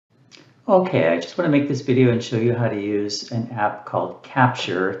Okay, I just want to make this video and show you how to use an app called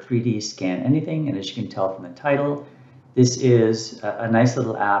Capture 3D Scan Anything. And as you can tell from the title, this is a nice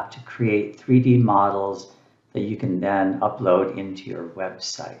little app to create 3D models that you can then upload into your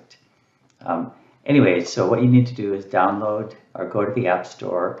website. Anyway, so what you need to do is download or go to the App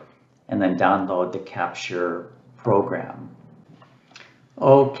Store and then download the Capture program.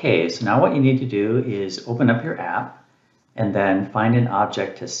 Okay, so now what you need to do is open up your app and then find an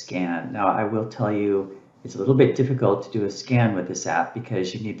object to scan. Now I will tell you it's a little bit difficult to do a scan with this app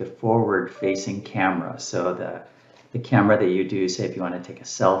because you need the forward facing camera. So the camera that you do, say if you want to take a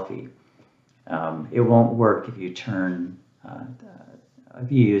selfie, it won't work if you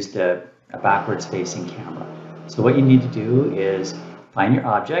use a backwards facing camera. So what you need to do is find your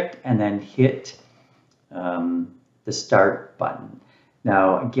object and then hit the start button.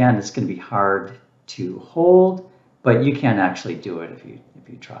 Now again, it's going to be hard to hold, but you can actually do it if you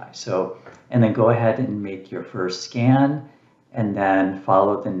try. So, and then go ahead and make your first scan and then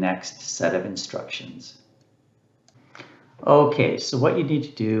follow the next set of instructions. Okay, so what you need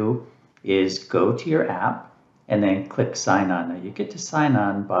to do is go to your app and then click sign on. Now you get to sign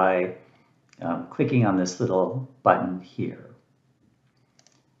on by clicking on this little button here.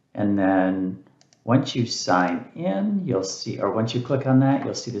 And then once you sign in, you'll see, or once you click on that,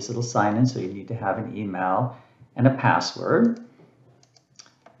 you'll see this little sign in. So you need to have an email and a password.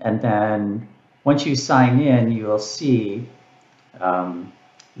 And then once you sign in, you will see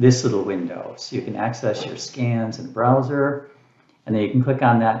this little window. So you can access your scans in the browser, and then you can click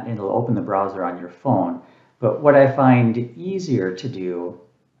on that and it'll open the browser on your phone. But what I find easier to do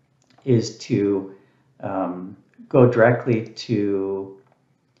is to go directly to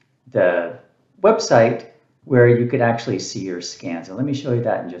the website where you could actually see your scans. And let me show you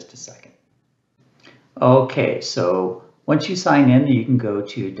that in just a second. Okay, so once you sign in, you can go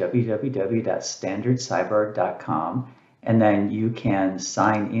to www.standardcyborg.com and then you can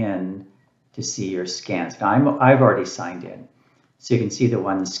sign in to see your scans. Now I've already signed in, so you can see the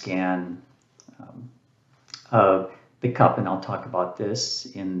one scan of the cup, and I'll talk about this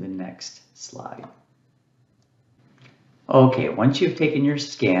in the next slide. Okay, once you've taken your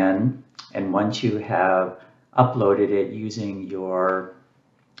scan and once you have uploaded it using your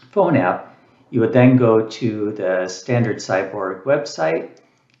phone app, you would then go to the Standard Cyborg website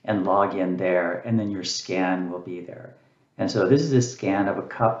and log in there, and then your scan will be there. And so this is a scan of a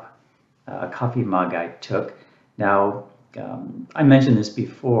cup, a coffee mug I took. Now, I mentioned this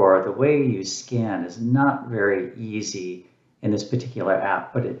before, the way you scan is not very easy in this particular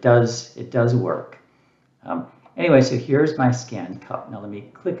app, but it does work. Anyway, so here's my scanned cup. Now let me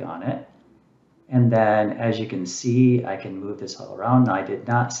click on it. And then as you can see, I can move this all around. Now I did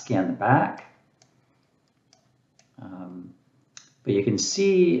not scan the back. But you can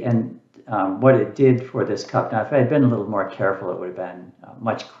see and what it did for this cup. Now, if I had been a little more careful, it would have been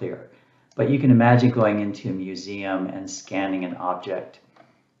much clearer. But you can imagine going into a museum and scanning an object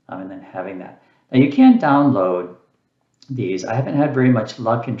and then having that. Now, you can download these. I haven't had very much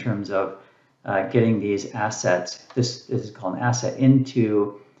luck in terms of getting these assets. This is called an asset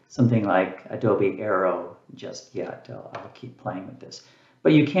into something like Adobe Aero just yet. I'll keep playing with this.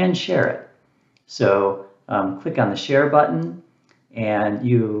 But you can share it. So click on the share button and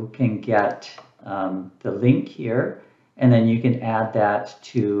you can get the link here, and then you can add that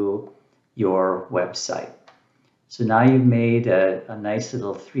to your website. So now you've made a nice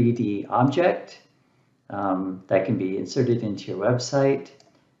little 3D object that can be inserted into your website,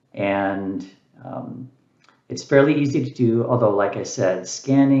 and it's fairly easy to do, although like I said,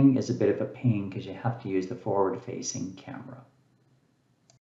 scanning is a bit of a pain because you have to use the forward-facing camera.